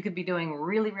have, you could be doing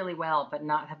really, really well, but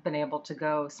not have been able to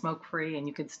go smoke-free, and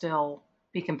you could still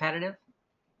be competitive?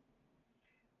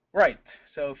 Right.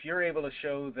 So if you're able to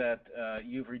show that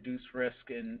you've reduced risk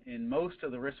in most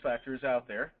of the risk factors out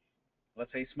there,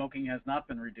 let's say smoking has not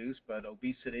been reduced, but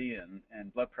obesity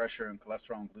and blood pressure and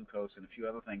cholesterol and glucose and a few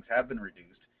other things have been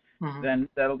reduced, then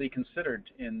that'll be considered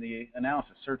in the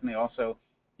analysis. Certainly also,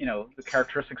 the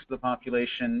characteristics of the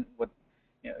population,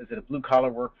 is it a blue-collar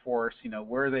workforce,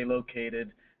 where are they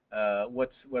located,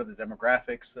 what are the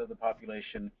demographics of the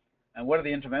population, and what are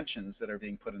the interventions that are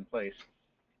being put in place.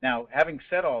 Now, having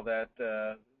said all that,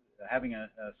 having a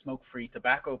smoke-free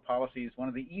tobacco policy is one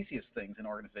of the easiest things an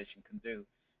organization can do.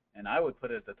 And I would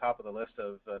put it at the top of the list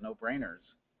of no-brainers.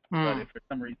 But if for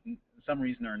some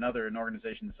reason or another an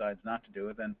organization decides not to do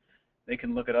it, then they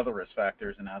can look at other risk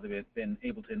factors and how they've been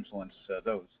able to influence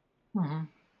those.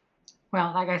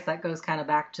 Well, I guess that goes kind of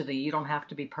back to the you don't have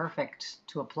to be perfect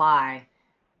to apply.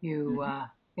 You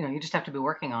you just have to be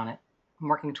working on it and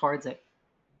working towards it.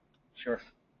 Sure.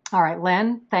 All right,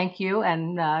 Len, thank you.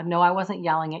 And no, I wasn't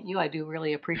yelling at you. I do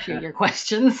really appreciate your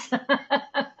questions.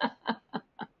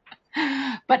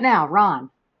 But now, Ron,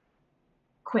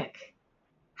 quick.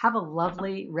 Have a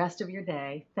lovely rest of your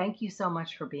day. Thank you so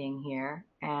much for being here,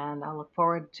 and I look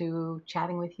forward to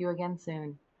chatting with you again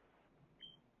soon.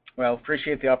 Well,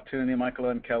 appreciate the opportunity, Michael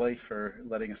and Kelly, for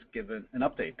letting us give an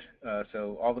update.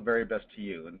 So all the very best to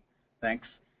you, and thanks.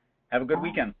 Have a good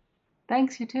weekend.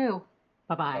 Thanks, you too.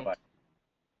 Bye-bye. Bye-bye.